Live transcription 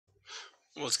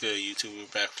What's good, YouTube? We're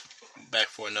back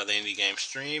for another indie game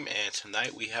stream, and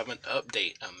tonight we have an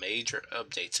update, a major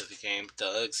update to the game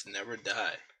Thugs Never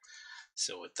Die.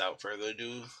 So without further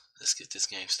ado, let's get this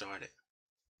game started.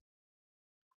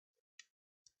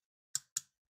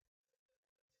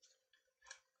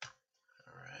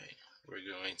 Alright, we're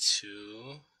going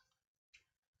to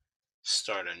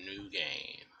start a new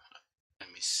game. Let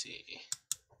me see.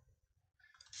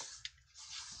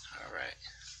 Alright.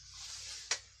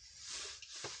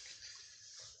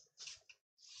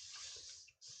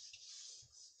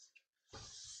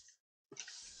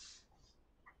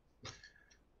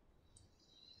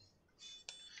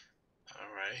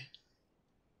 Alright.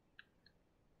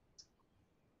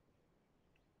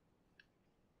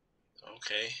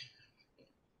 Okay.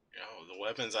 Oh, the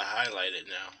weapons are highlighted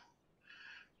now.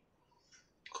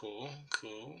 Cool,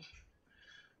 cool.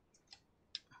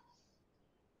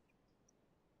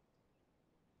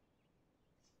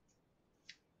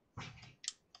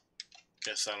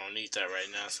 Guess I don't need that right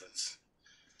now since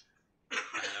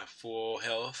I have full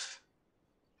health.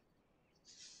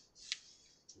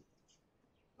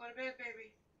 Go to bed,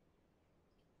 baby.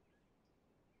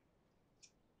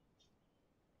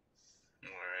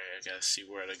 Alright, I gotta see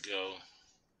where to go.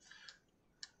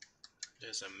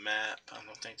 There's a map. I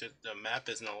don't think that the map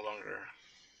is no longer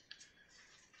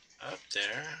up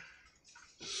there.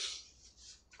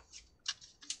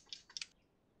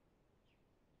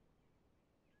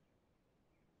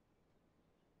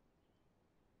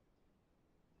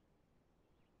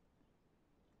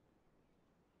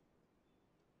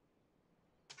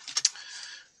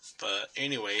 But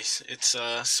anyways, it's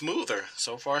smoother.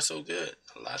 So far so good.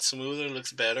 A lot smoother,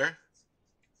 looks better.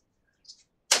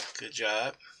 Good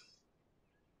job.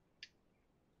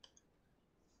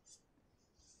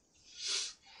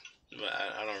 But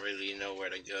I don't really know where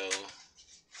to go.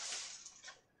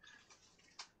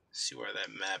 See where that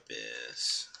map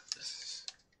is.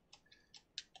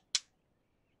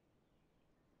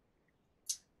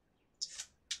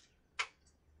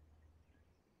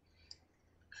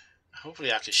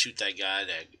 Hopefully I can shoot that guy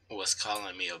that was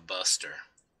calling me a buster.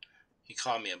 He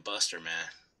called me a buster, man.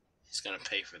 He's gonna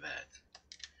pay for that.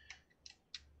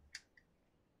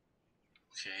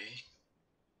 Okay.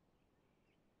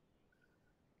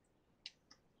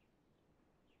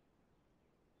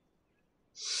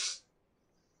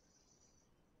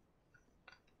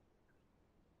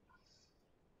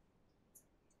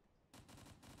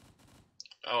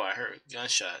 Oh, I heard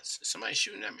gunshots. Somebody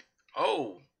shooting at me.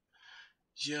 Oh,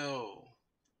 yo.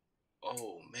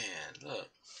 Oh, man, look.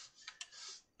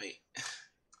 Wait.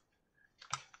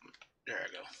 There I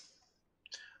go.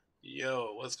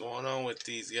 Yo, what's going on with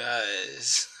these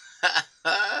guys?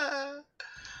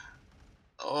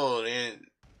 Oh, then.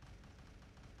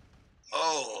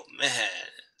 Oh, man.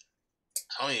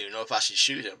 I don't even know if I should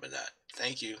shoot him or not.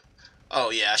 Thank you.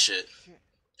 Oh, yeah, I should.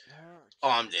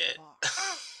 Oh, I'm dead.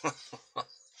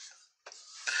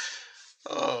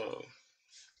 Oh.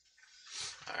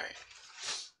 Alright.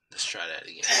 Let's try that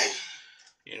again.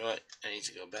 You know what? I need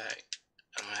to go back.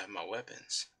 I don't have my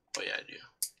weapons. Oh, yeah, I do.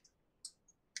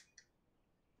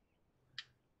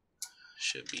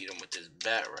 Should beat him with this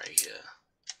bat right here.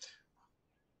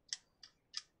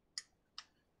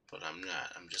 But I'm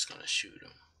not. I'm just gonna shoot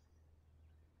him.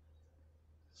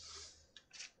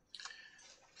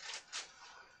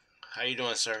 How you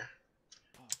doing, sir?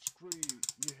 Oh, screw you.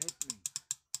 You hit me.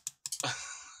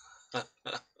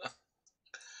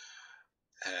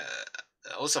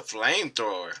 Oh, it's a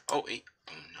flamethrower. Oh, no,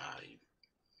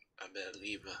 I better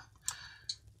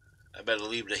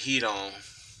leave the heat on.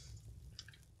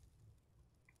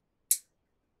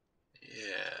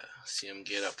 Yeah, see him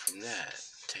get up from that.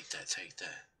 Take that, take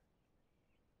that.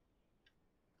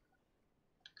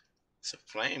 It's a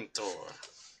flamethrower.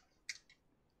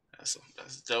 That's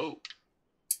dope.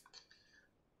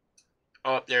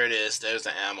 Oh, there it is. There's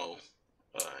the ammo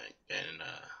and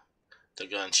the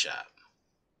gun shop.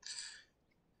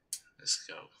 Let's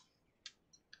go.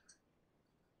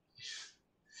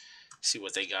 See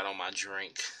what they got on my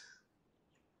drink.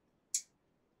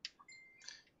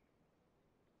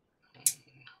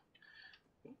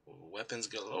 Weapons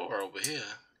galore over here.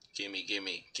 Gimme,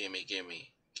 gimme, gimme,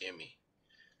 gimme, gimme.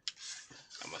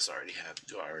 I must already have.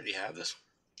 Do I already have this?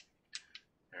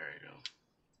 There you go.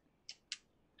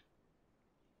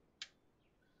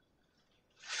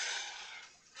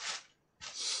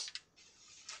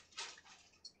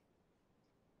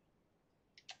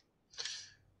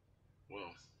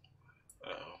 Whoa.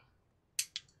 Uh-oh.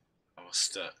 I was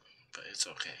stuck, but it's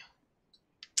okay.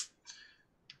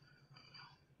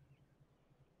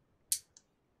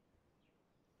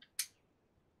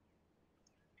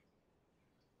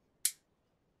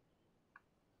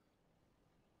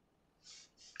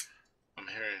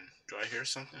 hear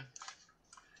something?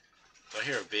 Do I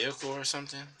hear a vehicle or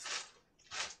something?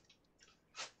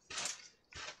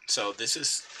 So this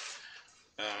is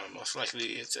most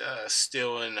likely it's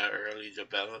still in the early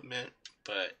development,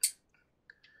 but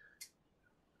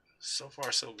so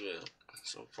far so good.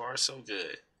 So far so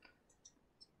good.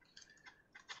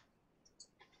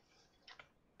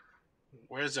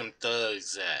 Where's them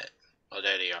thugs at? Oh,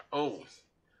 there they are. Oh,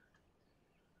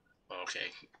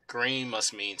 okay. Green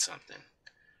must mean something.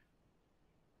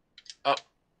 Oh,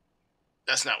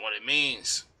 that's not what it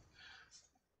means.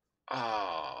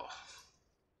 Oh,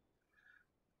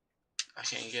 I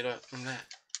can't get up from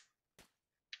that.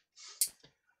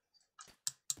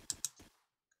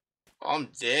 Oh, I'm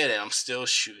dead and I'm still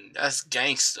shooting. That's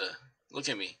gangster. Look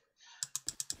at me.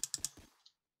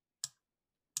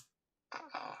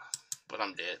 Oh, but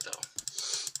I'm dead though.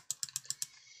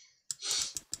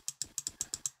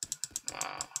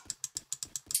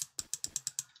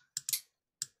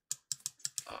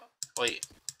 Oh, wait.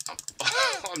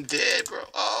 I'm dead, bro.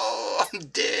 Oh, I'm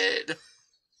dead.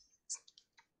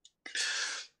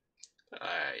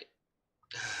 Alright.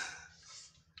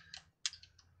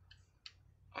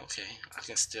 Okay, I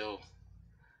can still.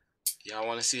 Y'all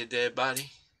want to see a dead body?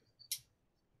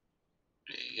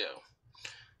 There you go.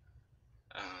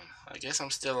 I guess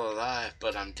I'm still alive,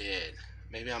 but I'm dead.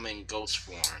 Maybe I'm in ghost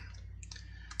form.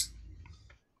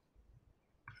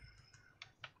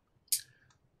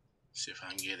 See if I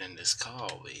can get in this car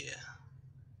over here.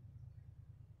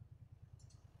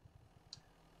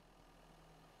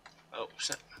 Oh,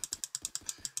 shit.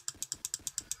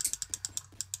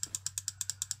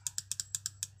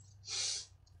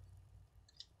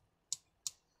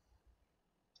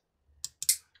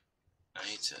 I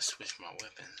need to switch my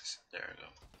weapons. There we go.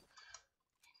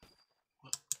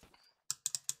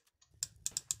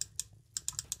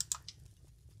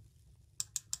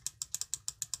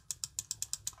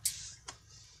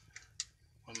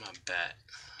 Where's my bat?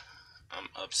 I'm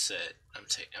upset.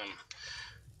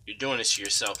 You're doing this to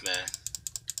yourself, man.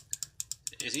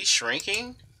 Is he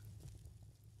shrinking?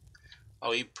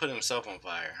 Oh, he put himself on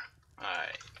fire.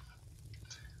 Alright.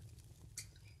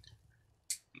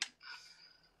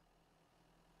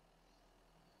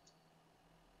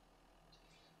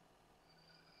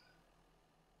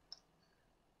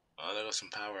 Oh, there goes some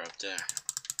power up there.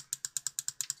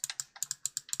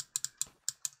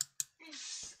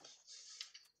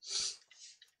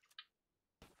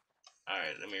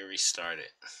 Alright, let me restart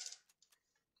it.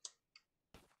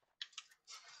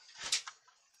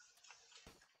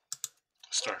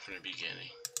 Start from the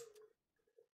beginning.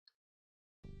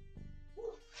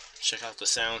 Check out the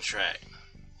soundtrack.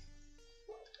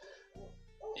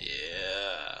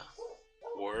 Yeah.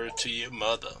 Word to your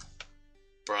mother,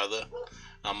 brother.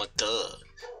 I'm a thug.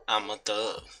 I'm a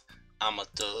thug. I'm a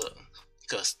thug.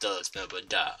 Cause thugs never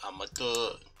die. I'm a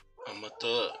thug. I'm a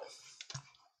thug.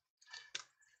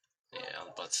 Yeah, I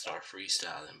was about to start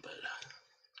freestyling, but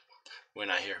we're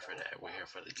not here for that. We're here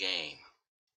for the game.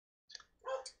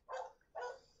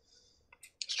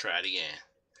 Let's try it again.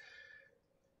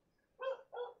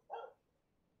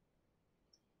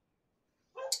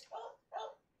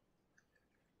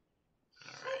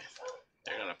 Alright.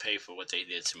 They're gonna pay for what they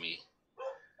did to me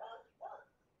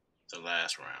the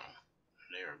last round.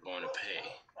 They are going to pay.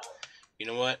 You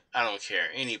know what? I don't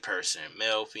care. Any person,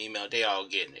 male, female, they all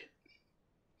getting it.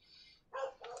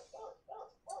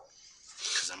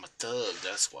 Cause I'm a thug,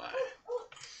 that's why.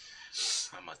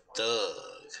 I'm a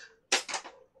thug.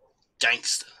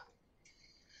 Gangster.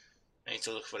 I need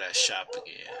to look for that shop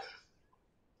again.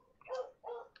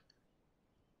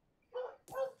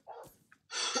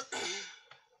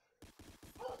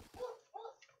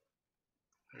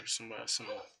 There's some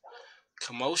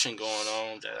commotion going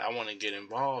on that I want to get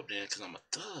involved in because I'm a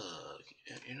thug.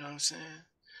 You know what I'm saying?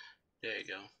 There you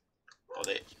go. Oh,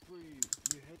 they. You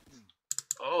hit me.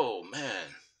 Oh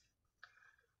man.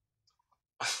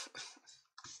 Let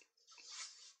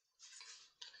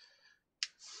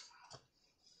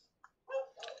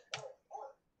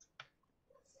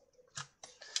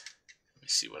me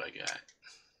see what I got.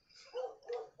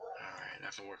 Alright,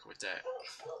 I can work with that.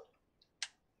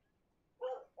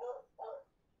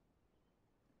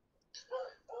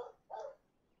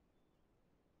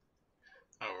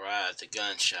 Alright, the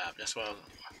gun shop. That's what I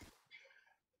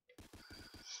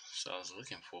was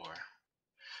looking for.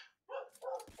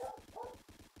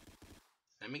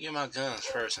 Let me get my guns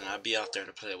first and I'll be out there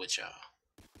to play with y'all.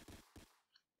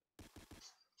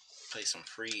 Play some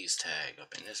freeze tag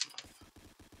up in this month.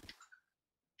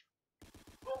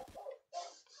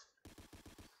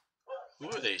 Who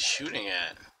are they shooting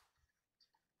at?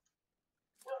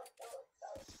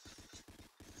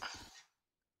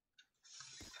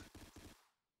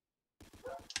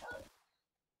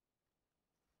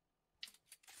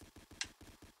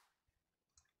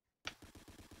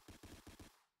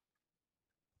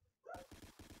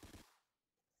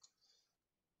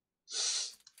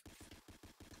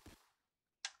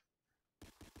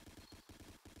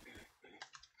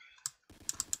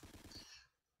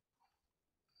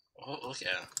 Oh, look at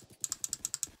him.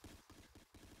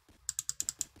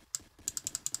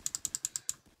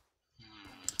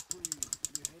 Screw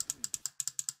you hit me.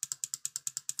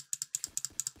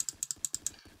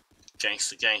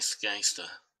 Gangster, gangster, gangster.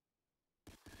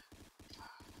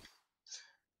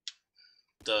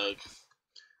 Thug.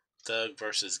 Thug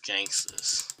versus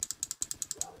gangsters.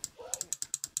 Shit,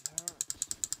 it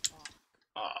hurts. Fuck.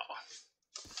 Oh.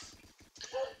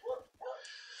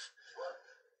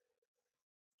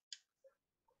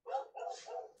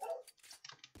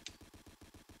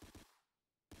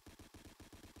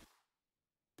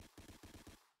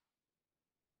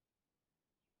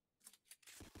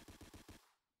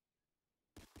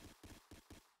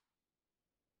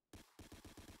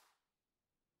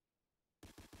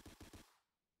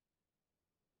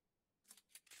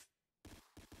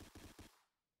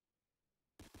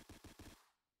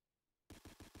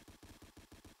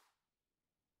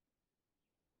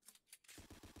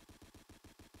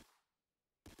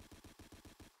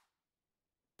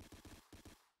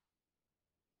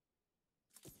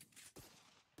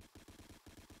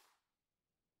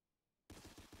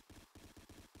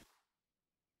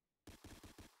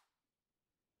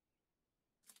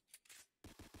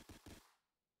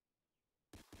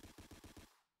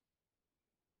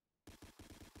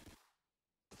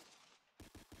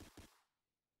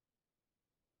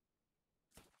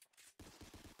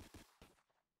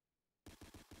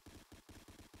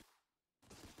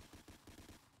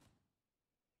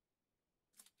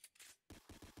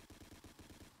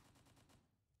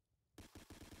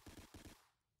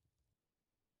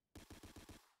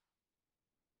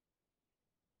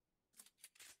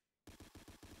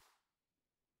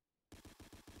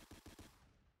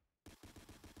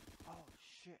 Oh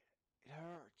shit, it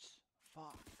hurts.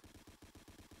 Fuck.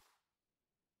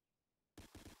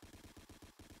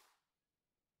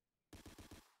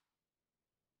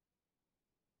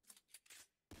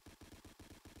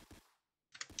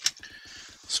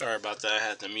 Sorry about that. I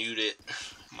had to mute it.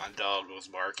 My dog was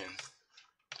barking.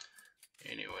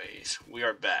 Anyways, we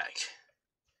are back.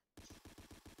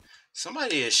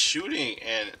 Somebody is shooting,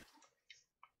 and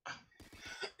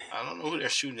I don't know who they're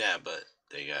shooting at, but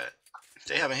they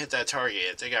haven't hit that target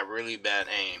yet. They got really bad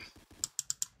aim.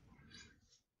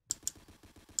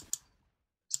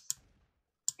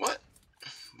 What?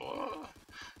 Boy,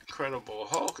 Incredible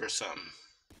Hulk or something.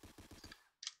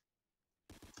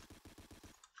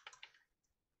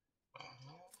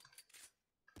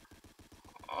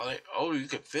 Oh, you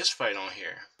can fist fight on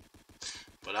here.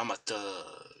 But I'm a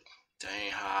thug. That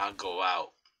ain't how I go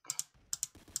out.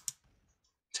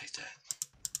 Take that.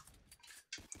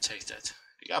 Take that.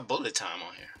 You got bullet time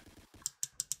on here.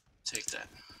 Take that.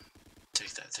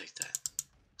 Take that. Take that.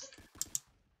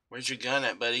 Where's your gun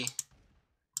at, buddy?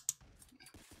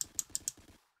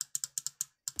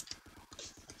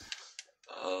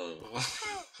 Oh.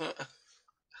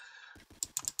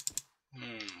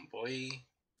 Boy.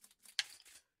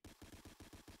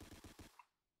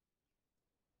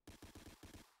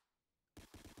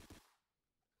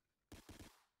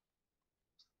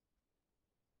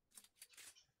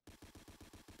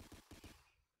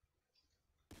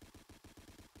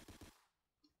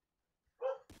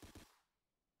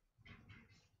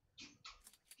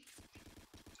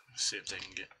 Let's see if they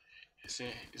can get.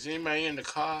 Is anybody in the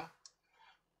car?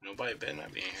 Nobody better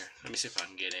not be in here. Let me see if I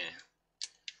can get in.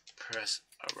 Press.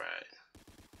 Alright.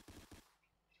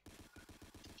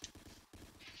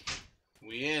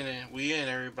 We in it. We in,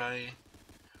 everybody.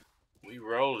 We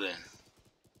rolling.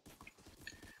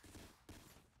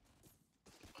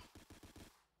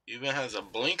 Even has a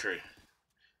blinker.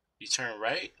 You turn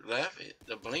right, left,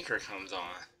 the blinker comes on.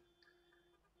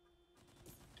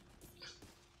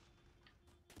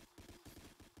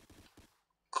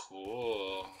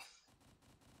 Cool.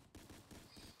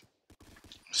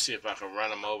 Let's see if I can run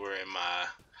them over in my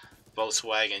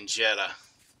Volkswagen Jetta.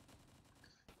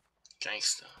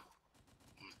 Gangster.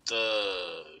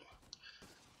 Thug.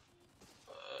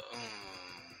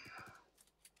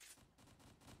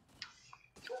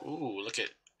 Ooh, look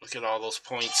at all those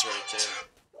points right there.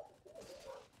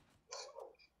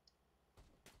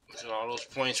 Look at all those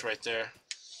points right there.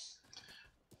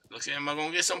 Look at, am I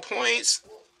gonna get some points?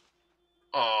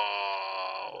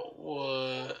 Oh,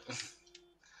 what?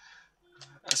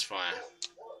 That's fine.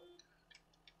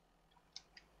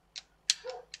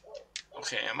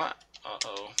 Okay, am I?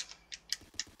 Uh-oh.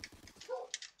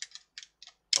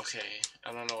 Okay,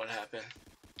 I don't know what happened.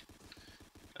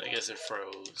 I guess it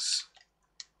froze.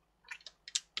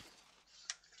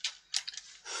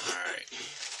 Alright.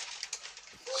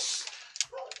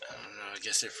 I don't know, I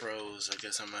guess it froze. I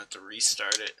guess I'm gonna have to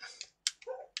restart it.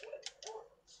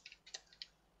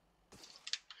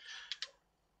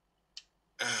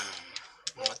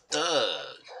 I'm a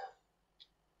thug.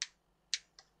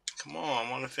 Come on,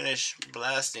 I want to finish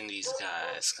blasting these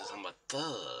guys because I'm a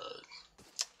thug.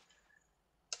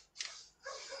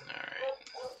 Alright.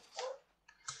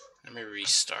 Let me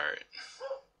restart.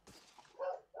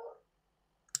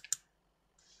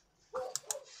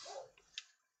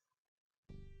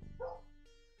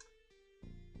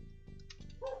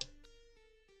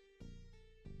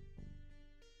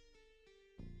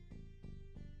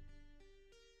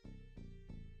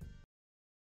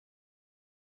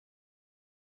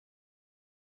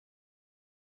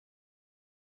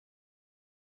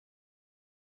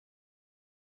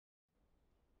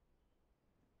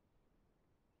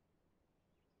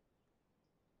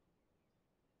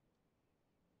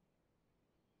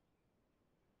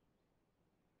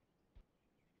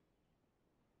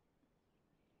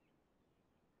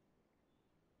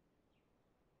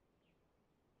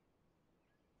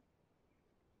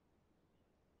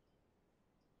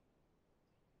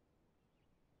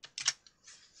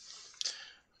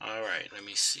 Alright, let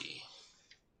me see.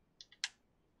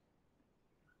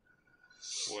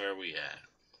 Where are we at?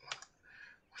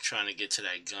 We're trying to get to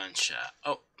that gunshot.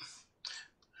 Oh!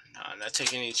 No, I'm not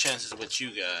taking any chances with you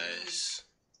guys.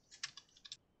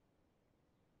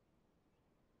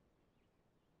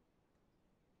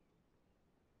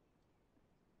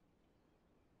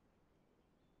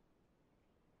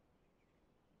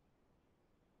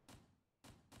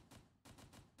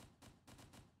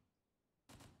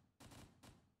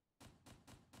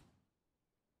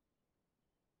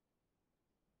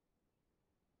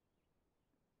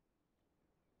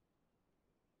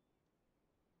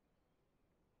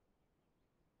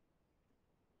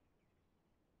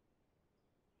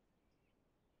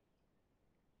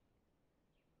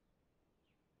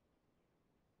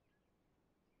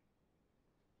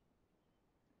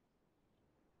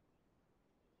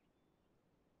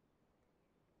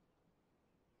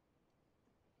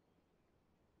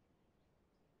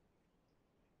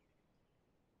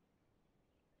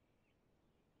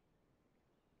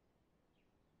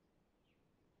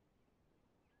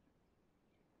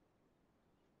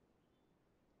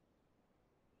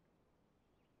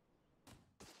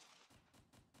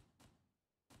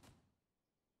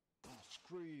 Oh,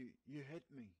 screw you. You hit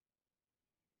me.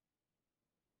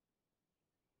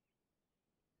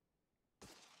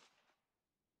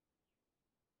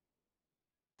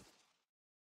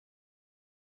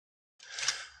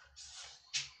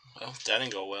 Well, that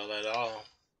didn't go well at all.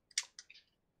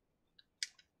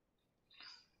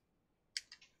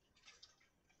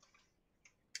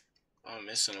 Oh, I'm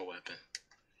missing a weapon.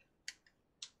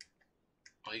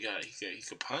 Oh, he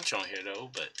could punch on here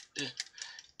though, but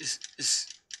it's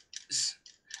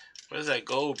where's that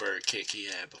Goldberg kick he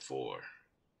had before?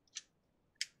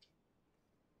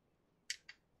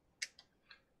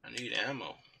 I need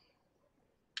ammo.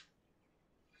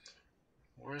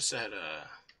 Where's that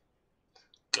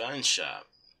gun shop?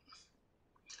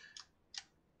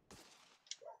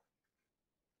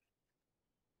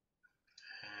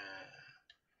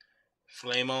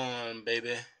 Flame on,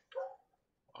 baby.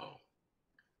 Oh,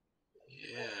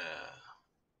 yeah.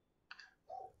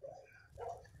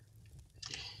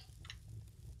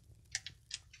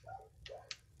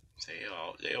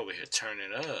 They over here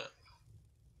turning up.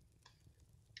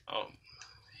 Oh,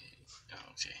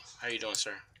 okay. How you doing,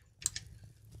 sir?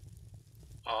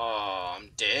 Oh, I'm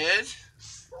dead?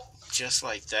 Just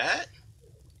like that?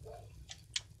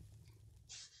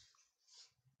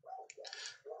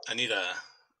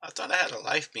 I thought I had a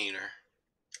life meter.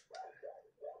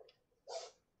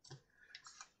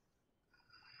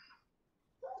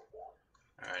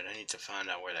 Alright, I need to find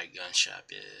out where that gun shop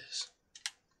is.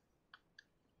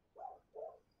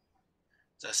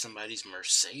 That's somebody's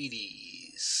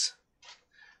Mercedes.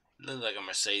 Looks like a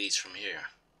Mercedes from here.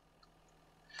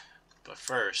 But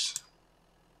first,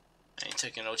 I ain't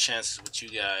taking no chances with you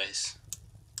guys.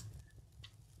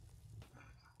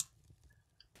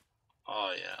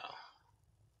 Oh yeah.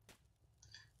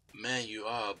 Man, you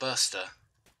are a buster.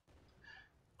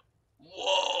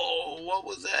 Whoa, what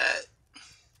was that?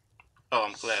 Oh,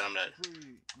 I'm glad I'm not. Screw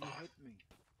you. You hit me.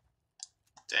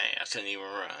 Dang, I couldn't even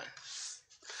run.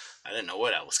 I didn't know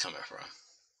where that was coming from.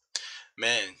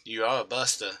 Man, you are a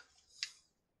buster.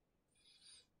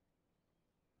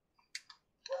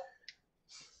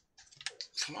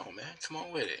 Come on, man. Come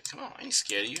on with it. Come on, I ain't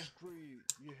scared of you. Screw you.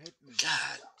 You hit me.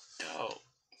 God, dog.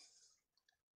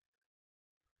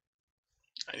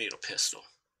 I need a pistol.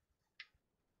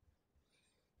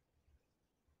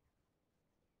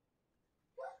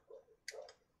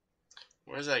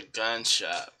 Where's that gun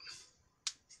shop?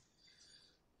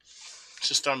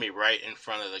 Just start me right in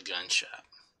front of the gun shop.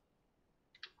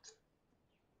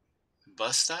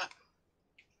 Bus stop?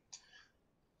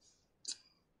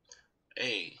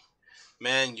 Hey,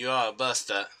 man, you are a bus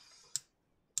stop.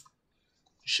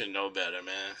 You should know better,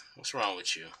 man. What's wrong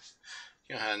with you?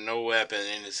 You don't have no weapon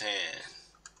in his hand.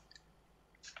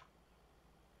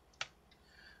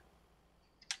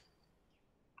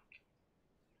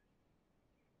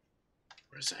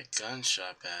 Where's that gun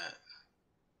shop at?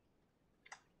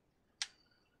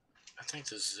 I think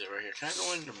this is it right here. Can I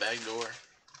go in the back door?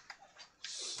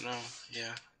 No?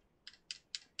 Yeah?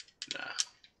 Nah.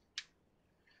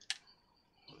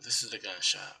 This is the gun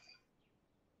shop.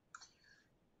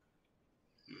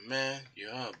 Man,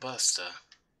 you're a buster.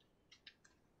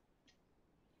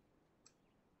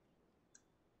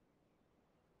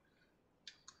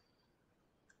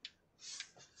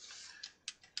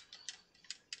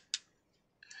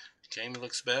 Game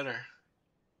looks better.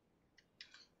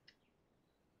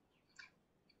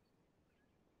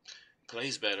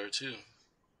 Plays better too.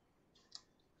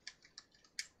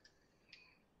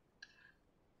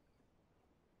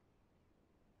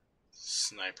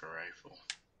 Sniper rifle.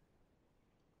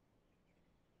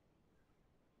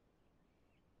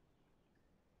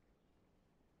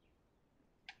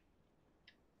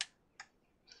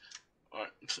 Alright,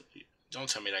 don't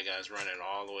tell me that guy's running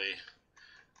all the way,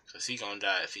 cause he gonna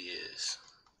die if he is.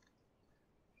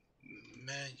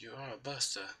 Man, you are a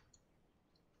buster.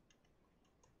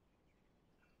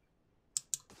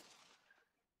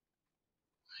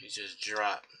 He just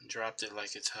dropped it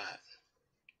like it's hot.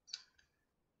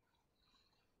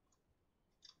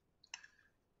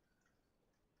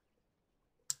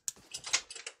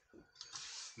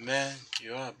 Man,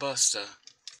 you are a buster.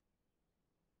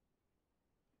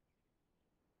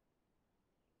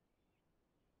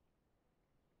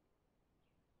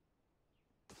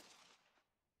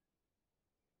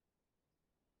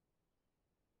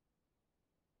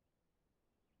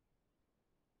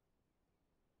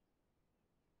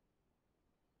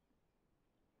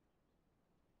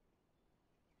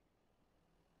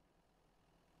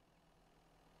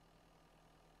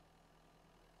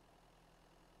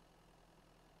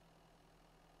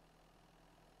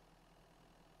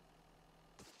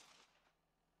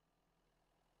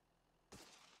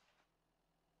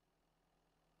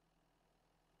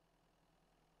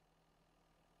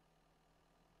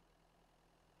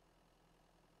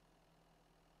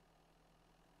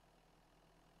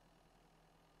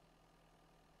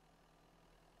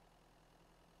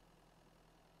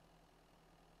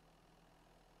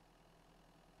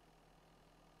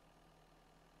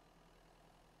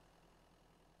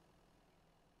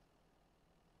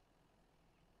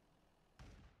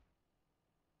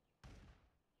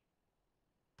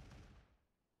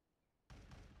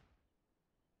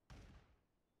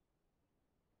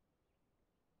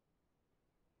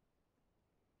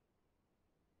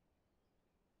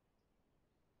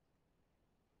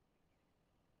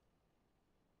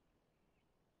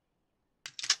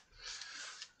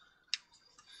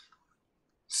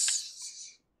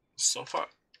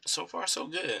 So far, so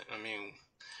good. I mean,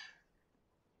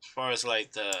 as far as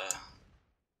like the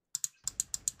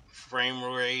frame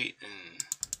rate and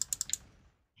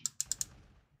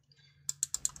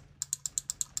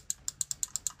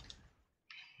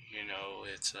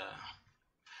it's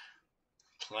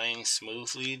playing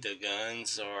smoothly. The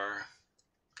guns are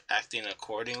acting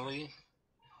accordingly.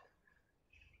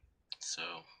 So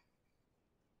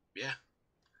yeah,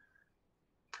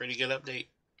 pretty good update.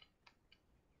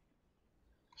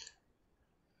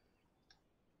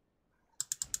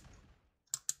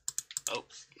 Oh,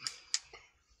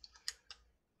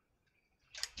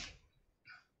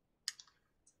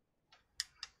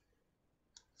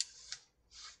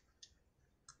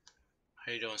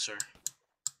 how you doing, sir?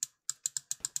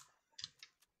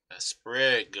 A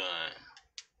spread gun,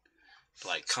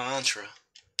 like Contra.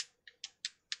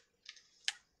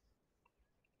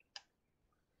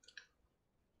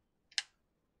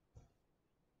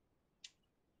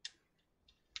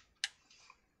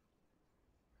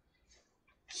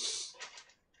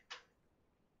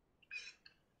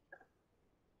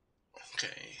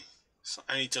 Okay, so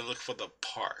I need to look for the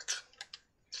park.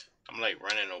 I'm like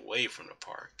running away from the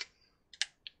park.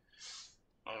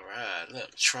 Alright,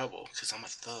 look, trouble, because I'm a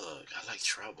thug. I like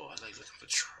trouble. I like looking for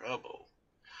trouble.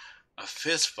 A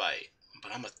fist fight,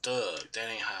 but I'm a thug. That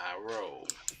ain't how I roll.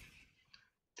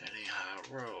 That ain't how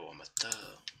I roll. I'm a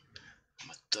thug. I'm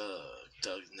a thug.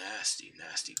 Thug nasty,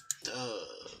 nasty thug.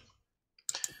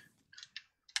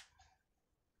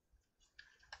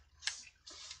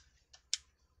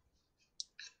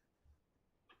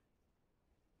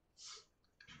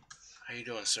 How you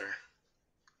doing, sir?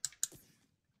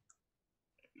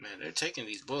 Man, they're taking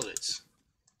these bullets.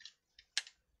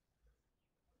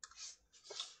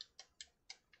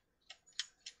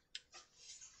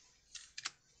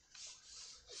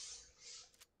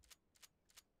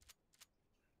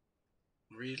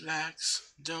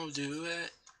 Relax, don't do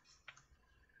it.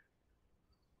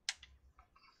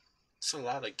 There's a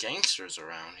lot of gangsters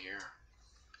around here.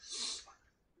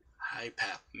 Hi,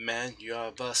 pal. Man, you're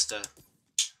a buster.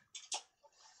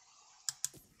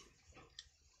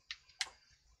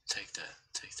 Take that,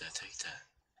 take that, take that.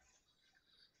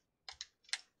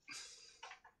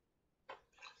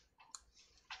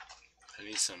 I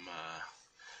need some,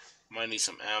 might need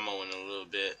some ammo in a little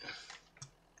bit.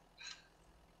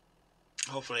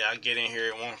 Hopefully I get in here,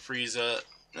 it won't freeze up.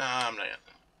 Nah, I'm not.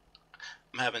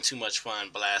 I'm having too much fun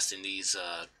blasting these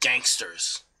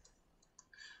gangsters.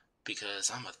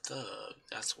 Because I'm a thug,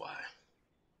 that's why.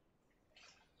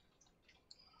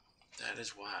 That is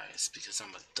why, it's because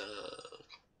I'm a thug.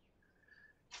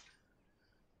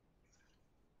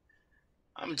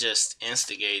 I'm just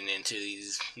instigating into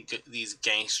these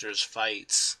gangsters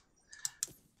fights.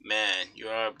 Man, you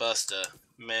are a buster.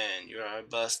 Man, you are a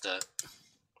buster.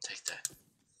 Take that.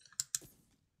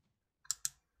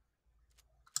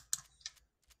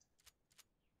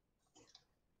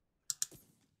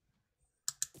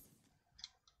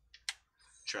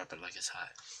 Drop it like it's hot.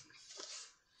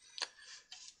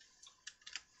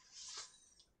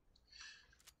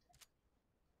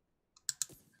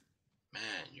 Man,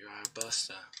 you are a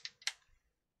buster.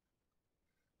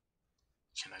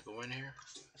 Can I go in here?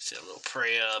 See a little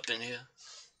prayer up in here.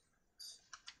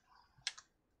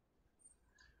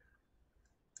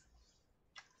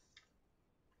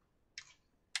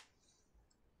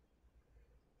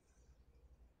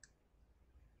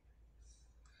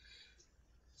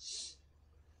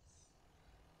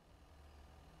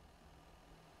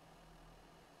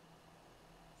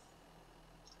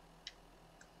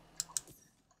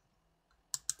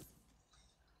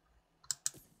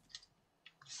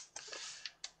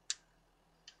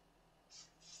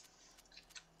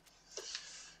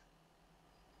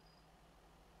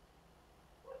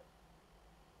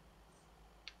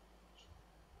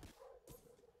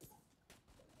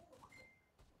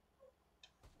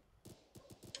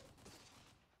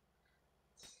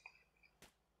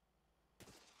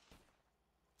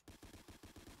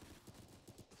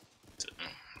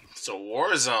 It's a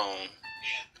war zone.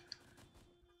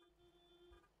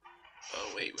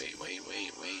 Oh, wait,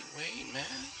 man.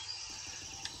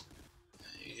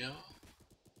 There you go.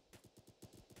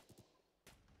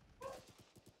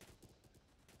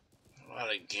 A lot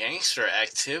of gangster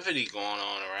activity going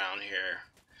on around here.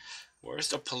 Where's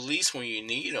the police when you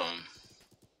need them?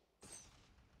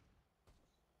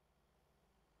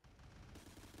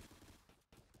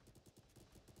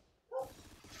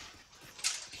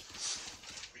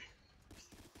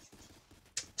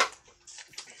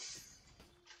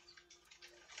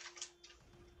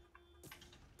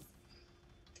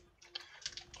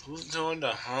 Who's doing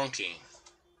the honking?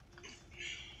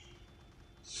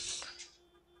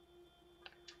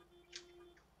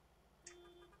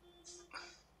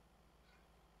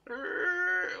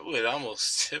 Ooh, it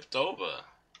almost tipped over.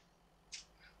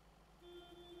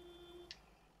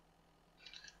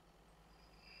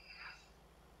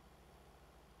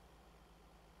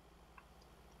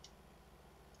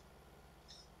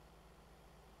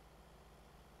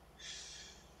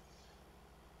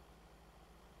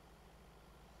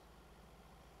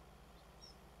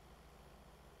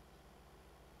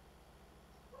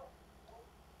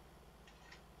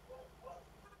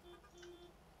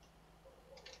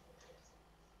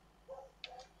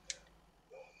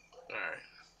 Alright.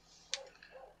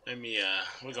 Let me,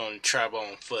 we're gonna travel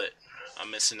on foot.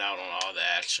 I'm missing out on all the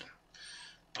action.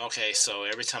 Okay, so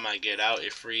every time I get out,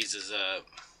 it freezes up.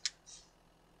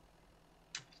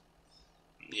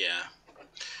 Yeah.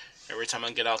 Every time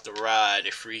I get out the ride,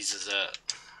 it freezes up.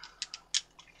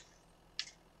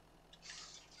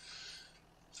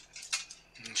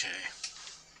 Okay.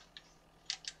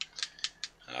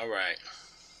 Alright.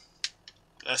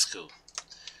 That's cool.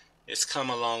 It's come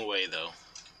a long way, though.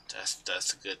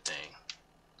 That's a good thing.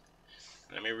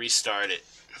 Let me restart it.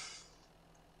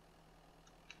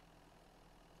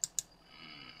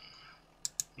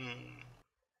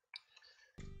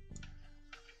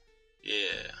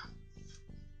 Yeah.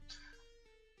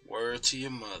 Word to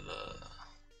your mother.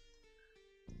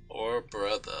 Or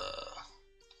brother.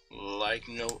 Like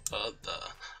no other.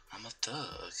 I'm a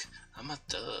thug. I'm a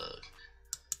thug.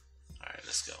 Alright,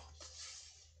 let's go.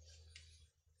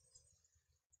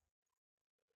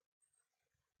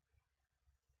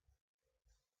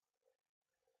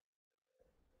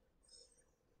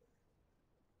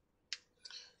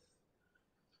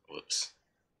 Whoops.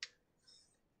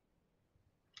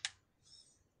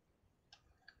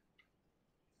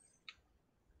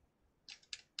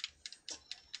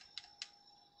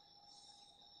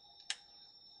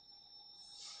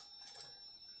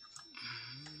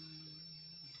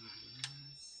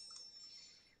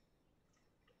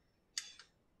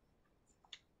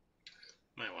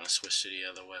 switch to the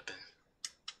other weapon.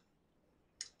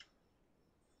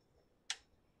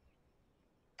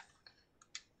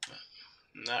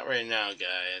 Not right now,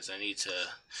 guys. I need to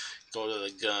go to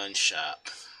the gun shop.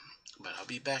 But I'll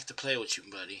be back to play with you,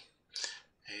 buddy.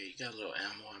 Hey, you got a little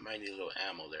ammo? I might need a little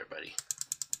ammo there, buddy.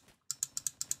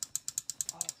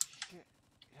 Oh shit,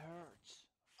 it hurts.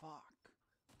 Fuck.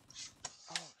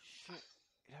 Oh shit,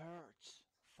 it hurts.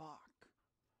 Fuck.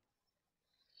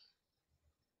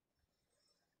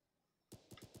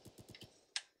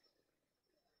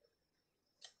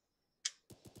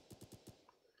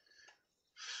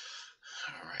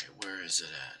 Alright, where is it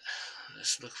at?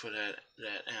 Let's look for that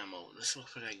ammo. Let's look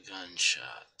for that gun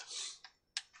shop.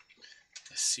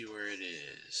 Let's see where it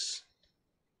is.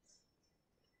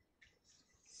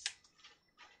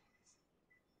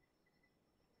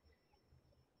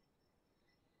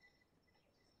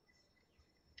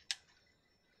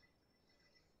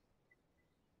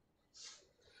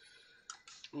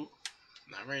 Ooh,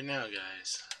 not right now,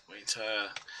 guys. Wait until I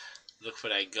look for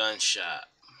that gun shop.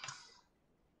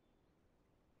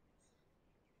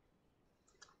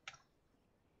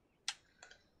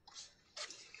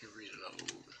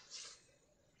 Reload.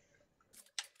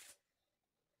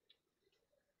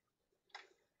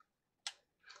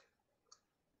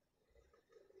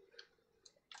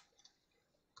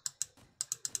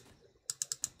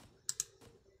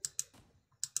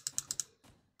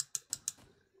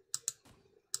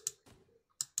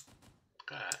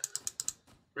 God,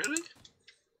 really?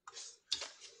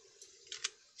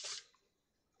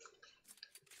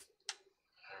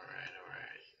 Alright,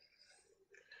 alright.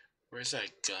 Where's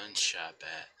that gun shop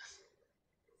at?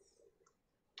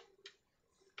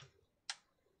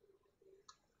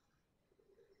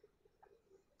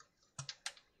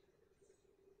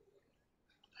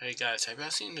 Hey guys, have y'all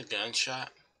seen the gun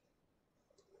shop?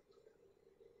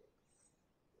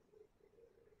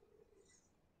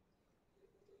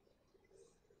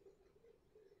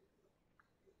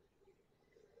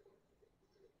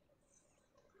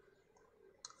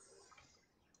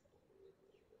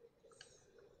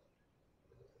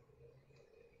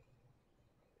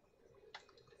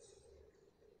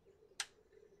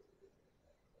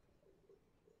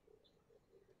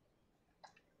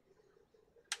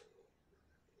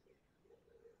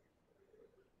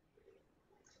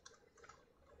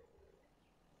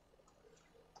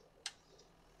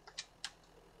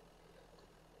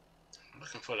 I'm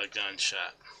looking for the gun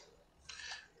shop.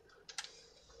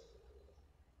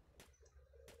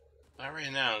 Not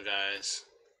right now, guys.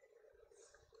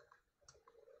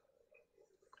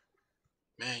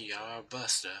 Man, y'all are a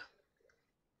buster.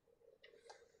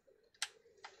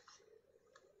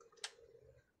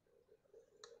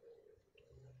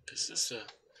 Is this a...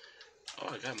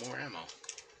 Oh, I got more ammo.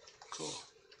 Cool.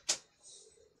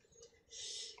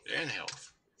 And health.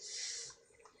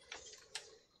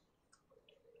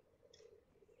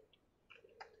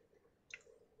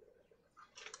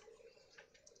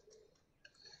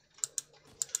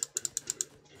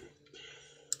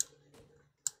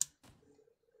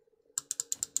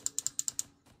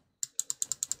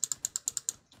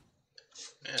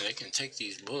 Man, they can take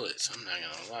these bullets, I'm not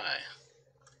gonna lie.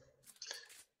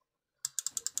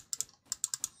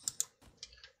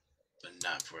 But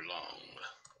not for long.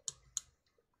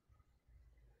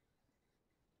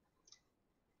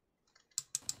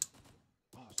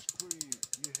 Oh screw you,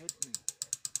 you hit me.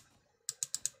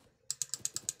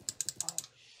 Oh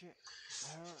shit, it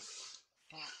hurts.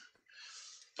 Fuck.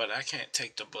 But I can't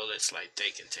take the bullets like they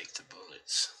can take the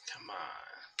bullets. Come on.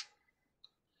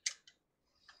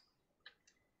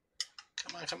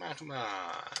 Come on, come on, come on.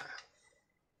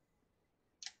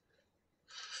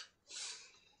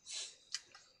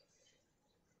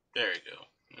 There we go.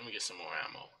 Let me get some more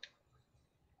ammo.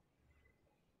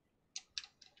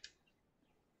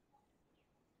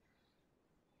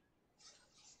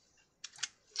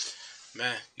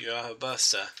 Man, you are a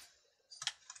buster.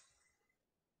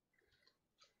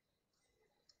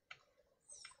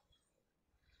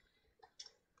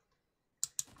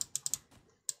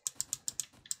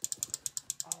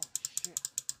 Oh shit,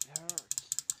 it hurts.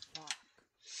 Fuck.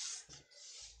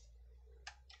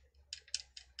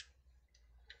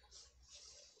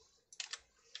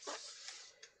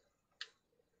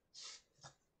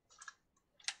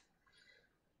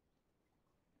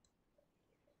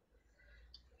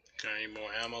 Got any more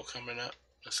ammo coming up?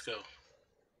 Let's go.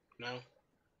 No?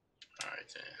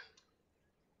 Alright then.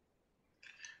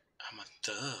 I'm a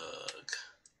thug.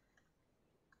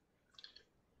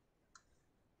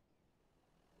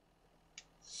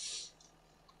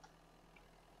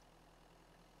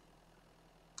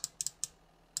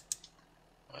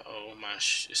 Uh-oh,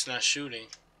 it's not shooting.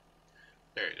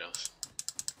 There he goes.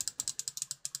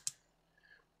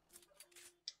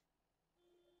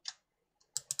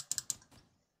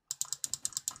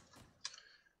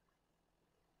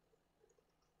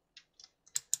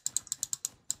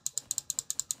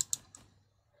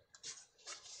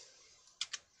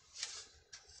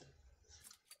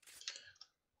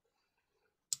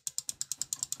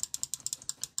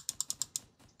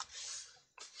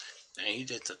 And he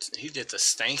did the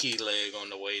stanky leg on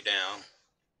the way down.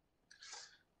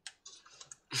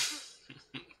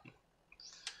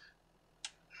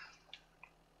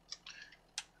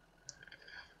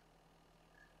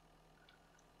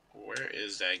 Where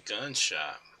is that gun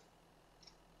shop?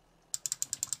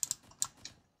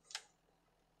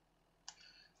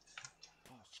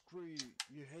 Oh, screw you.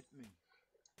 You hit me.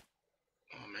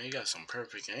 Oh man, you got some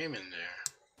perfect aim in there.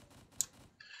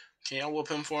 Can y'all whoop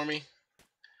him for me?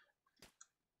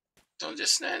 Don't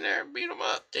just stand there. Beat him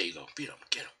up. There you go. Beat him.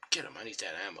 Get him. Get him. I need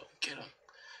that ammo. Get him.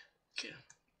 Get him.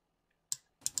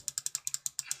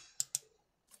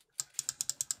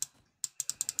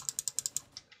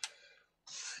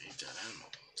 I need that ammo.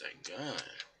 That gun.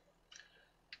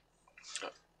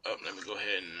 Let me go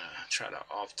ahead and try to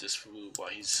off this food while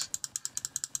he's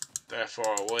that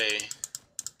far away.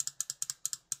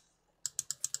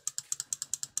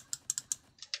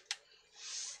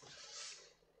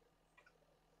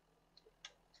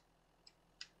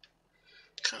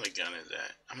 What kind of gun is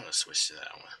that? I'm gonna switch to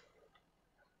that one.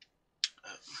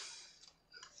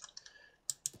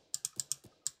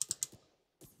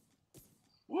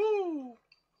 Woo!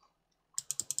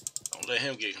 Don't let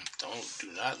him get.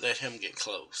 Do not let him get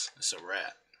close. It's a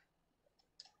wrap.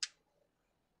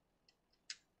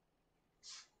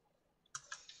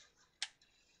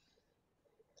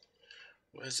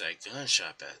 Where's that gun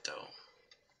shop at though?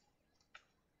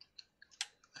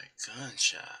 That gun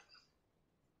shop.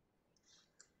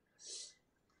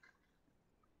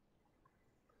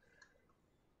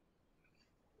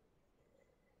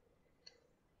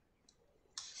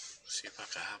 See if I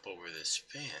can hop over this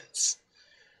fence.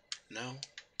 No?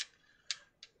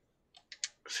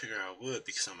 I figure I would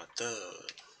because I'm a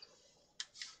thug.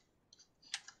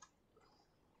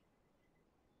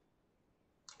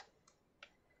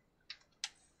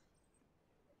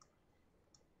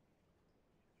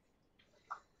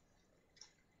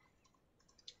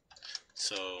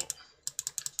 So,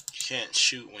 you can't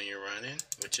shoot when you're running,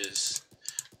 which is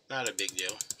not a big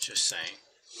deal, just saying.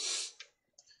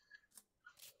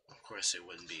 Of course, it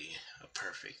wouldn't be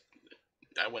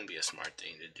that wouldn't be a smart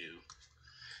thing to do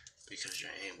because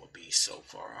your aim would be so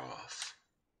far off.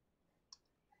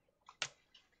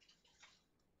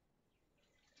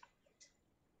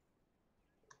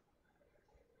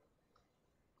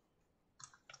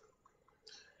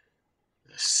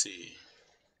 Let's see.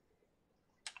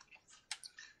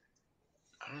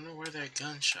 I don't know where that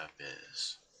gun shop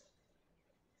is.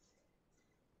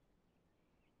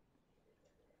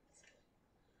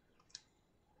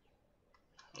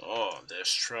 Oh,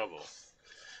 there's trouble.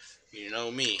 You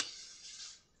know me.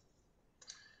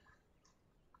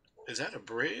 Is that a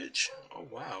bridge? Oh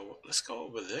wow, let's go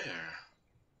over there.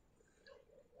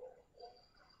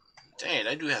 Dang,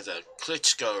 that dude has a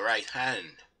Klitschko right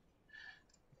hand.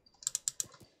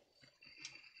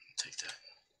 Take that.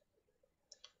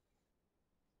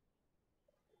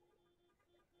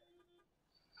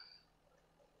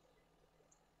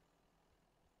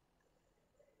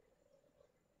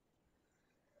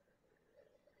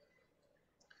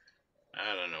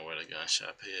 I don't know where the gun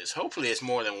shop is. Hopefully it's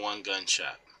more than one gun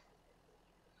shop.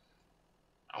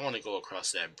 I want to go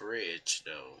across that bridge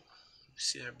though.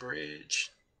 See that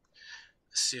bridge?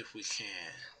 Let's see if we can.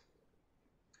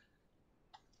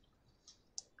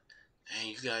 Dang,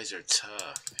 you guys are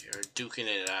tough. You're duking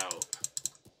it out.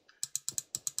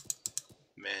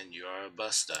 Man, you are a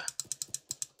buster.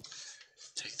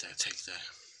 Take that, take that.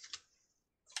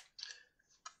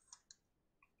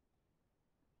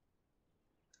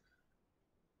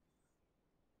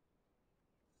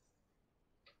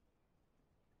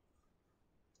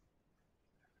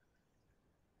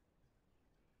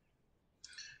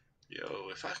 Yo,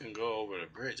 if I can go over the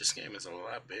bridge, this game is a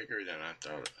lot bigger than I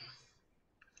thought.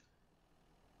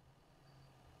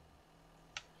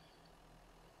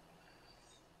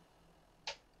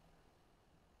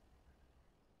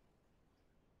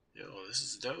 Yo, this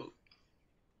is dope.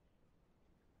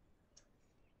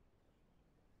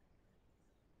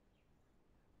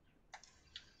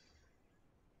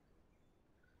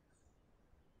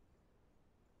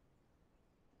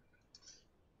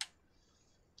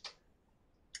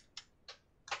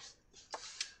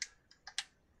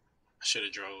 I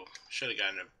should have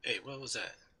gotten a. Hey, what was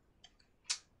that?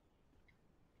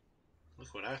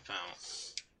 Look what I found.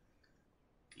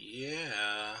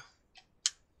 Yeah.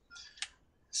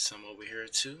 Some over here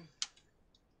too.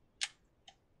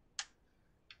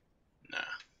 Nah.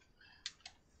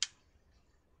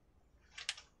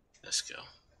 Let's go.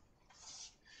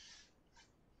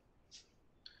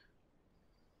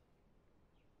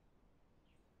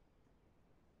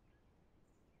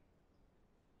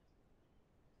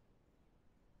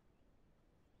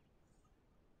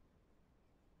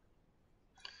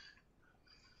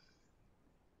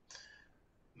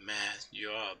 Man, you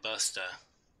are a buster.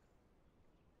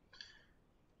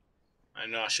 I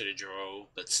know I should have drove,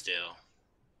 but still.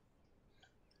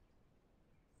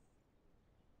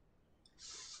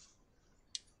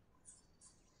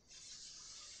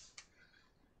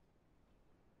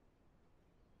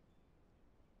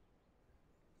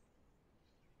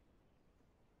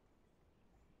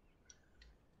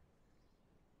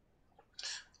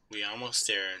 We almost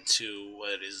there into,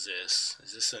 what is this?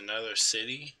 Is this another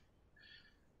city?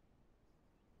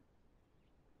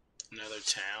 Another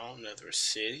town? Another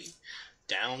city?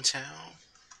 Downtown?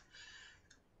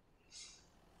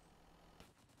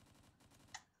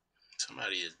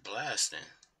 Somebody is blasting.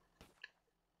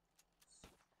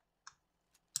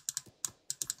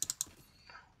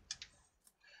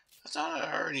 I thought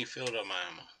I already filled up my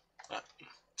ammo.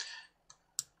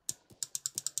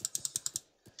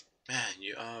 Man,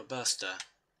 you are a buster.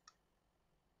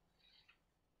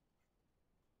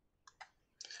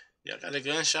 Y'all got a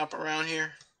gun shop around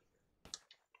here?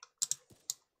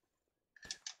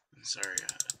 I'm sorry,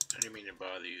 I didn't mean to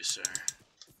bother you, sir.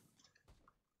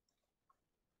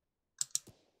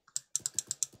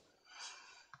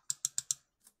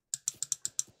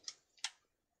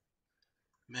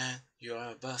 Man, you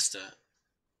are a buster.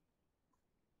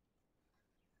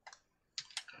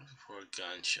 Going for a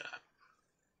gun shop.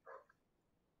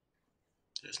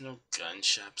 There's no gun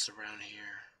shops around here.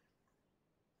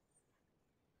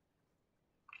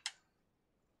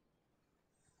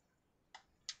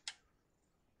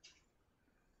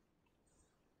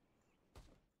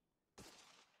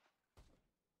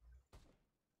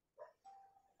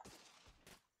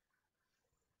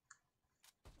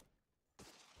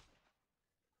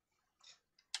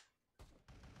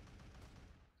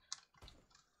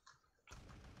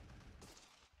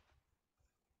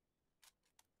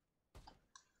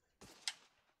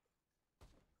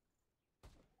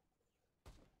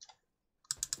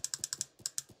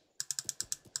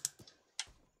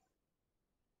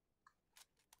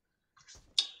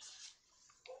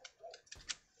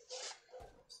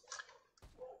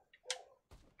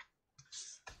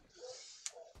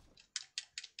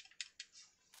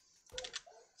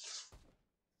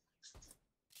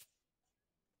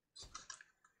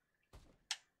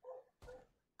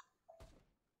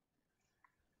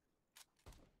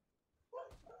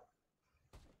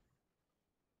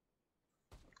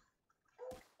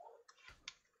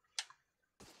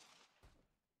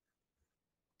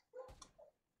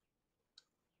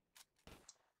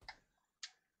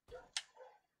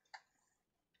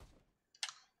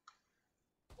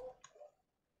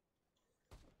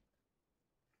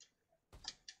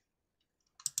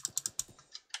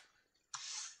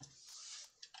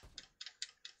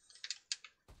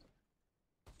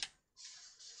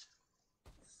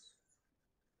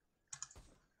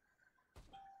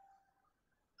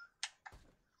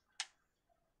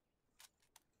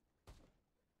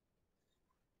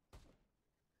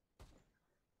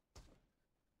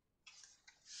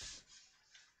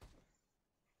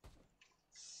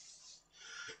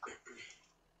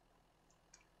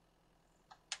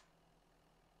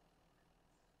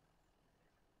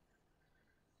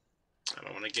 I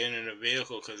don't want to get in the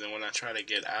vehicle because then when I try to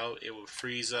get out, it will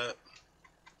freeze up.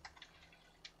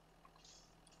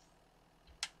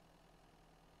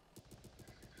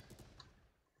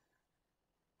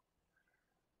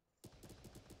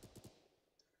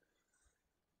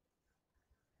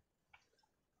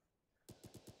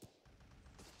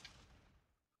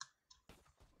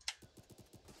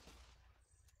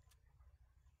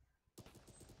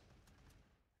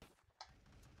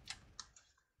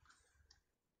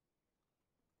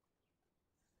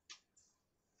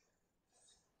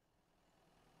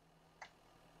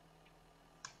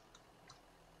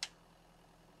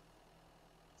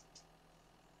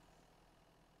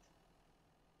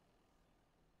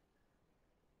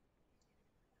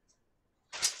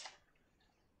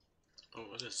 Oh,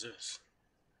 what is this?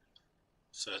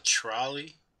 It's a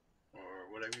trolley or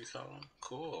whatever you call them.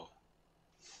 Cool.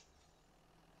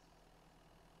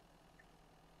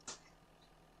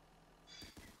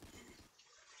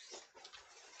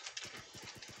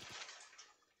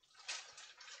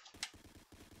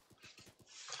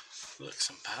 Look,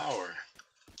 some power.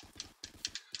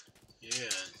 Yeah,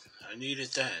 I needed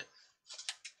that.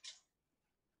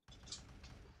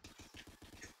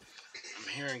 I'm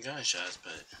hearing gunshots,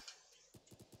 but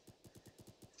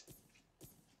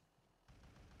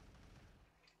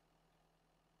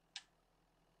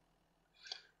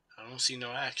I don't see no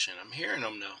action. I'm hearing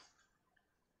them though.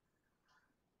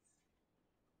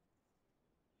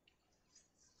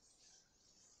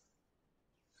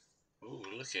 Ooh,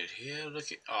 look at here.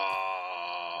 Look at.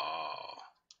 Oh.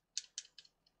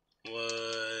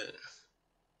 What?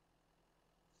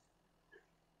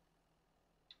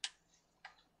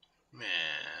 Man.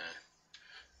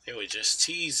 They were just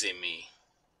teasing me.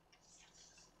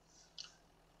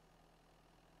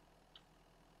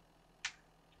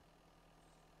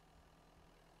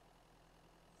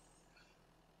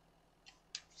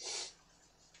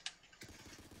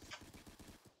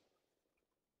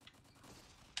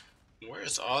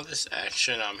 Where's all this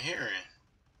action I'm hearing?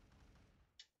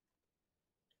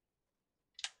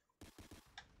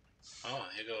 Oh,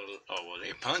 here go. Oh, well,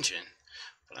 they punching.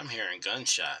 But I'm hearing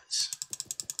gunshots.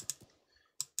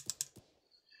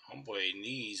 Homeboy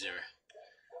knees are.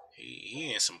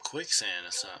 He in some quicksand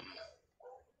or something.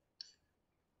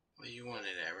 Where you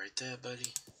wanted at? Right there,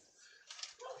 buddy?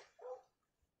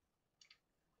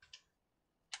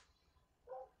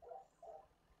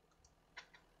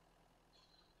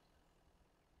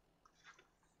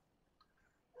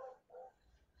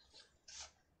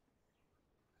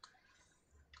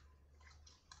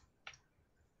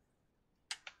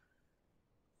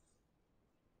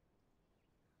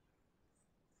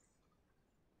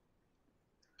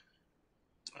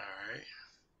 Alright.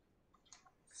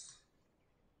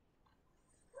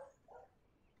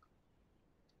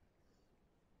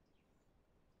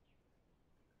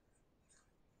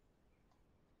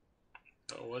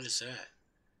 Oh, what is that?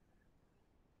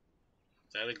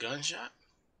 Is that a gunshot?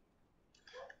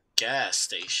 Gas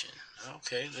station.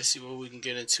 Okay, let's see what we can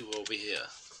get into over here.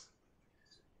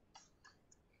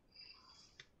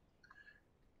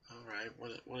 Alright,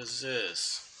 what is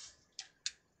this?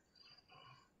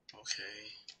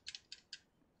 Okay.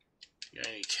 You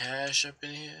got any cash up in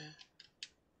here?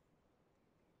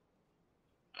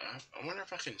 I wonder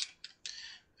if I can.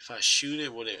 If I shoot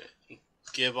it, would it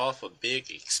give off a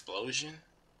big explosion?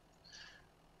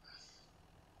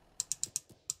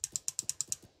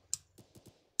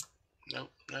 Nope,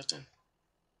 nothing.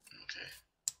 Okay.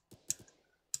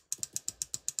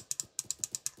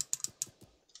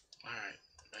 Alright,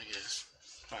 I guess.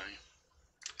 Fine.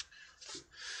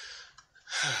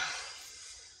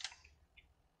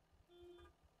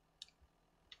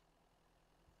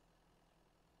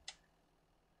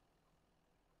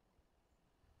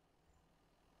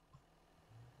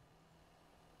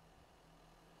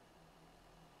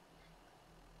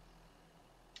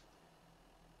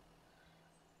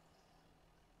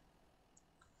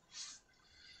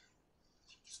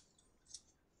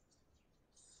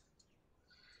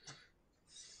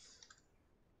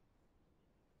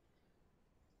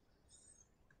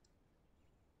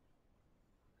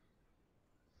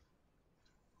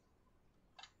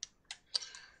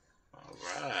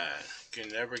 Alright. Can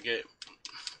never get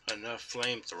enough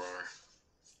flamethrower.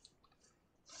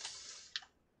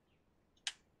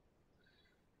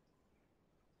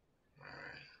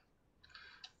 Alright.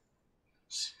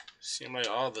 Seem like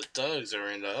all the thugs are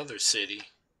in the other city.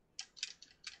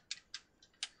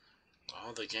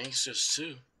 All the gangsters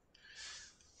too.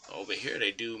 Over here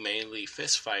they do mainly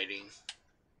fist fighting.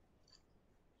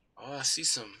 Oh, I see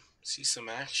some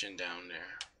action down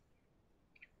there.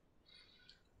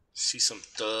 See some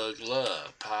thug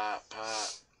love. Pop, pop.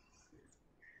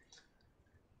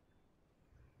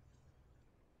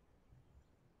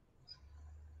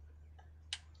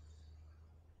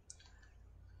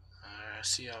 Alright, I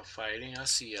see y'all fighting. I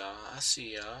see y'all. I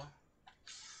see y'all.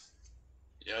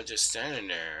 Y'all just standing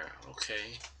there.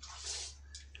 Okay.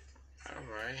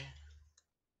 Alright.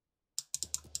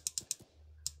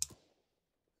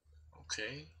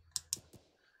 Okay.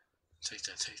 Take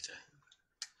that, take that.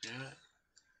 Yeah.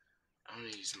 I'm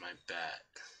gonna use my bat.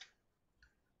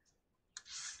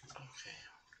 Okay.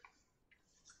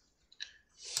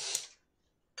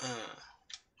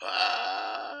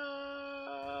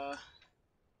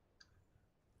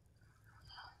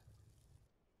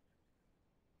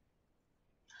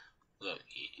 Look,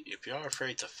 if y'all are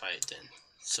afraid to fight, then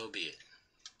so be it.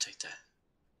 Take that.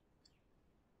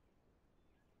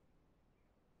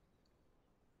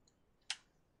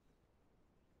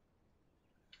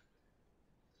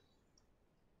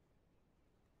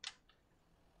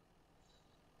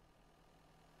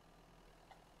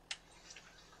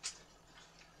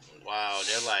 Wow,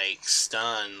 they're like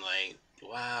stunned. Like,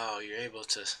 wow, you're able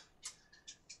to.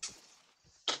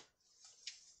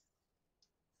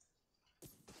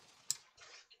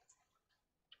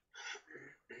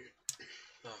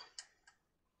 Oh,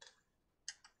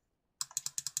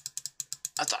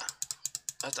 ata,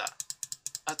 ata,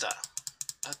 ata,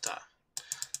 ata.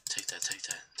 Take that, take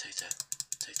that, take that,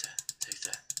 take that, take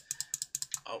that.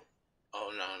 Oh,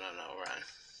 oh no, no, no, run.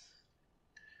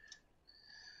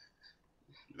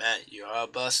 Matt, you are a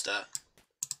buster.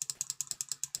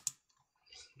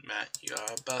 Matt, you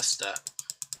are a buster.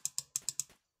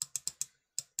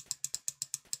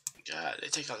 God, they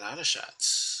take a lot of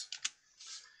shots.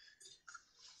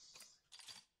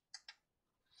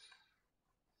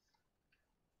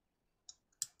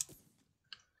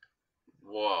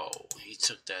 Whoa, he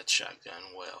took that shotgun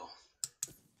well.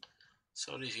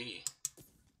 So did he.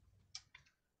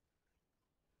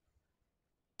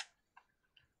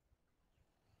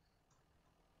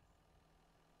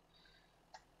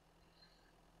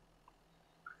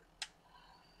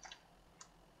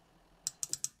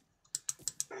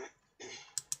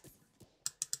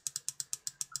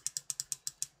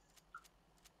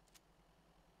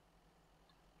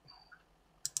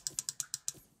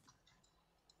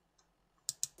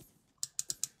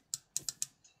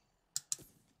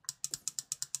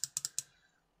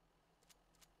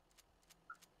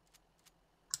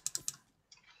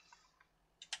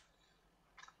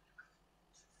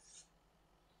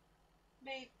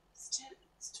 Babe,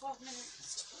 it's 12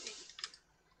 minutes to 8.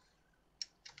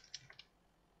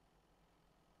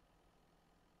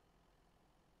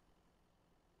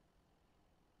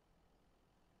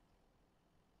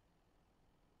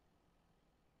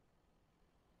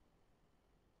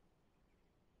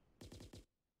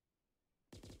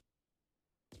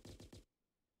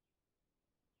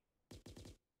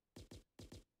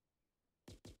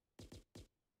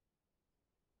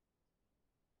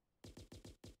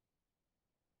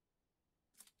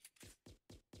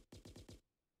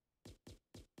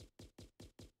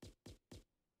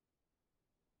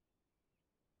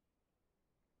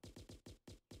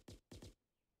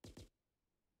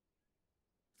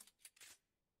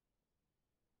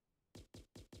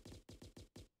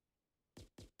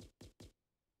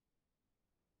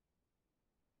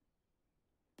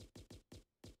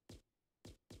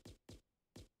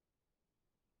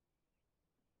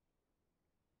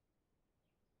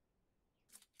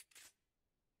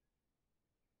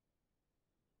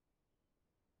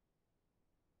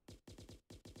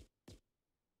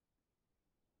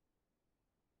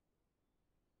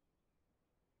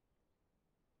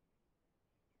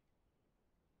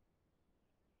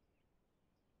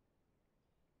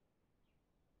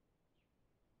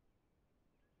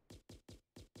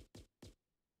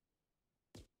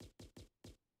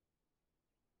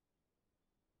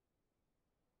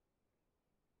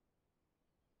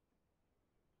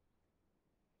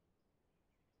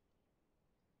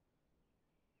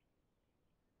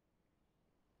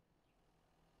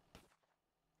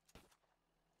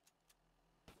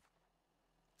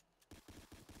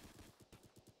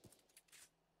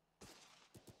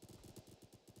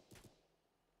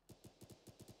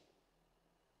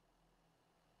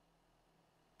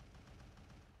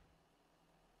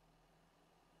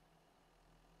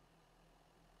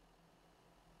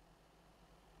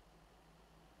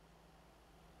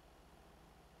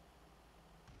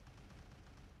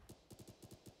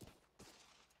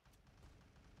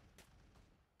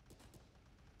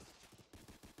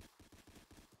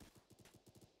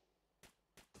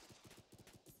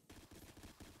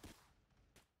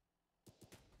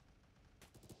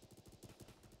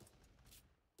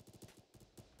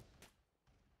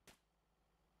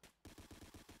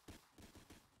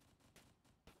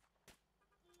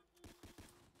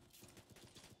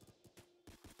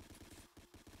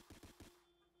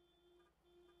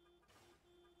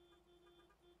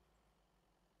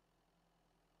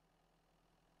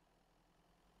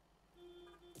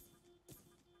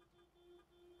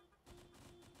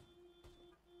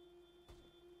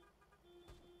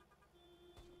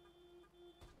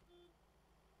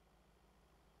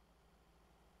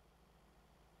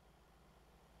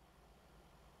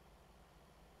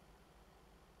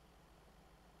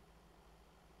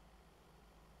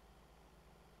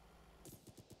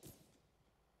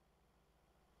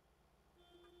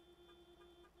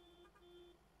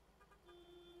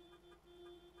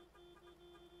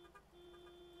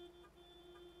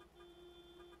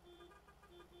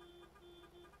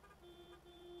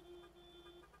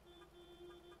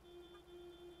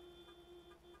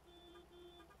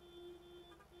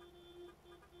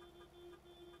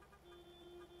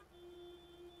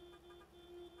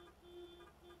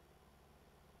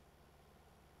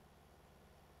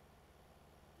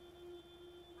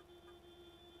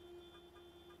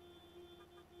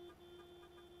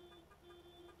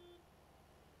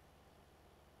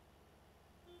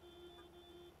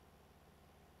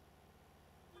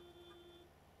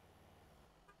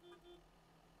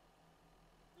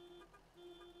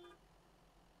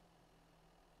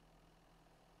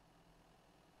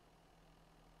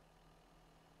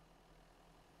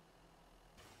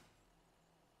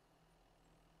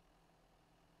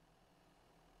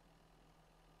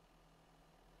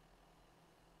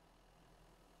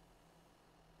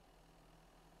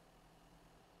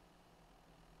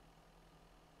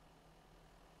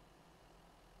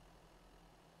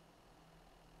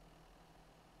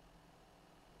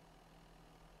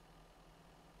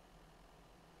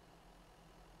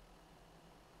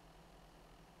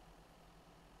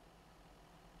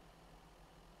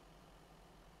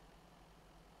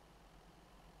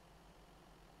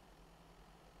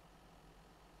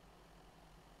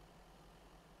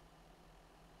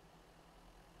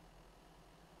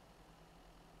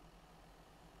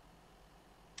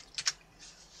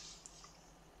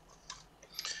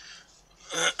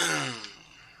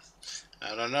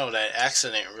 I don't know. That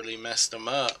accident really messed him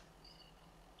up.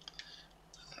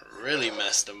 Really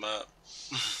messed him up.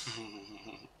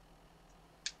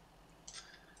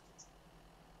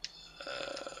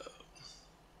 uh,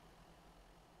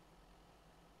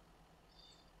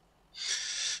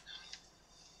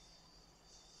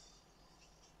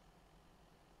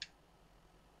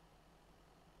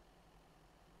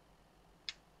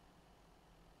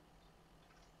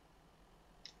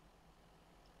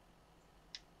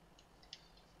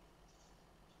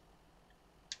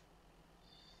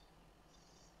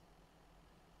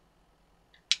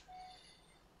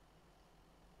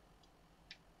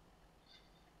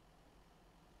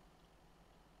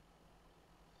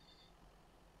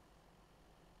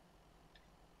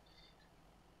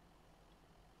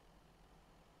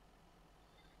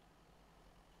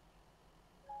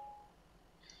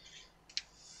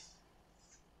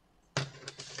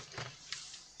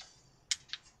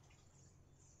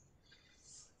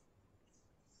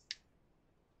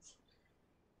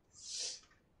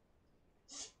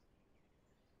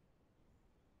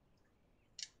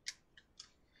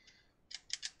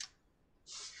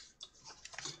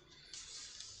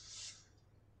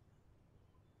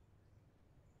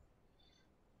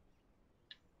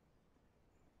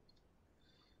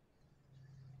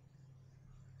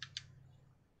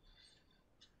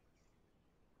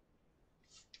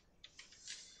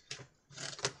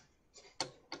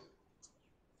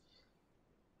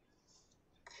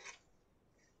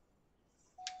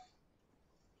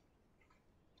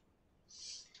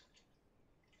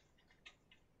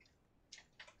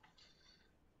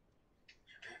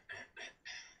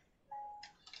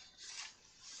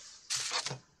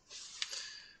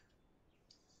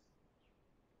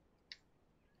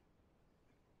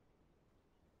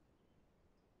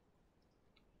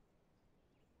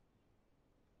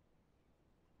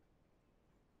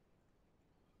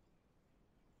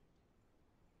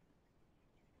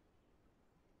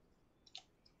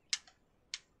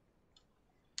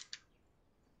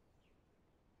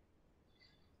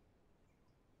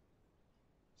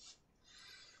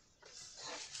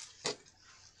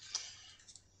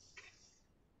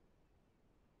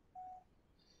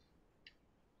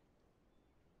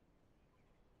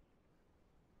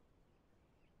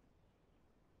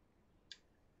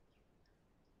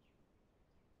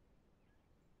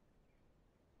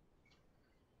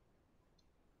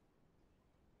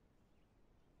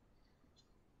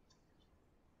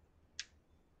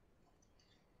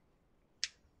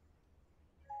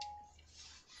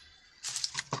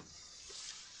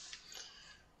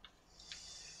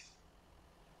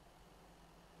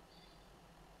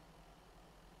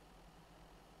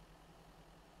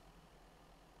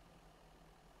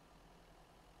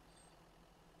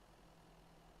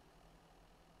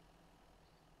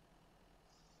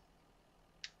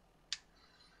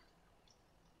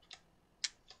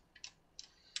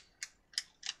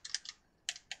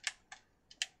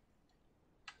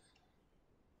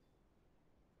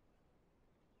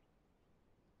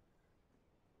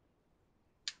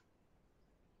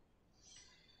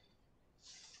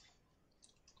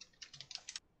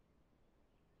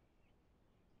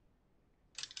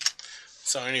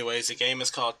 so, anyways, the game is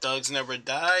called Thugs Never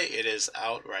Die. It is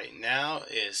out right now.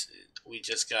 Is We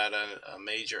just got a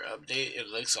major update. It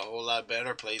looks a whole lot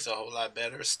better, plays a whole lot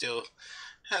better. Still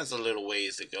has a little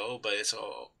ways to go, but it's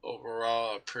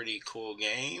overall a pretty cool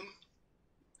game.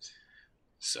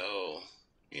 So,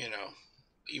 you know,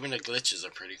 even the glitches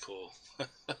are pretty cool.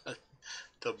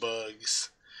 The bugs.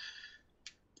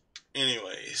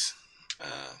 Anyways,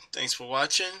 thanks for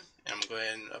watching. I'm going to go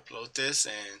ahead and upload this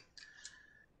and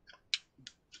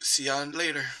see y'all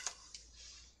later.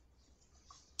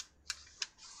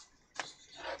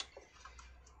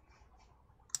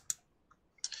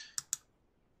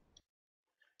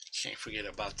 Can't forget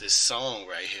about this song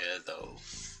right here, though.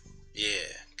 Yeah.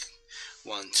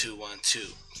 1 2 1 2.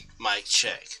 Mic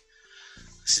check.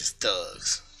 This is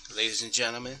Thugs. Ladies and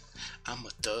gentlemen, I'm a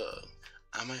thug.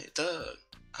 I'm a thug.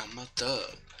 I'm a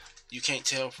thug. You can't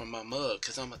tell from my mug,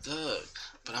 cause I'm a thug.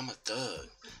 But I'm a thug.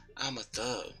 I'm a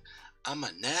thug. I'm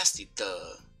a nasty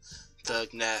thug.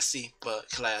 Thug nasty, but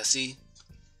classy.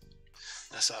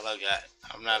 That's all I got.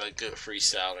 I'm not a good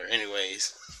freestyler.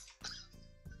 Anyways.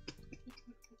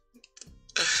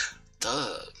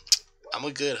 Thug. I'm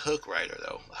a good hook writer,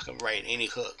 though. I can write any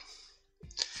hook.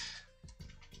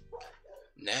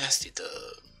 Nasty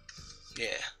thug.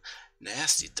 Yeah.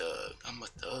 Nasty thug. I'm a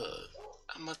thug.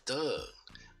 I'm a thug.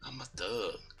 I'm a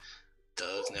thug.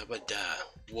 Thugs never die.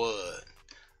 What?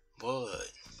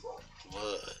 What?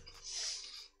 What?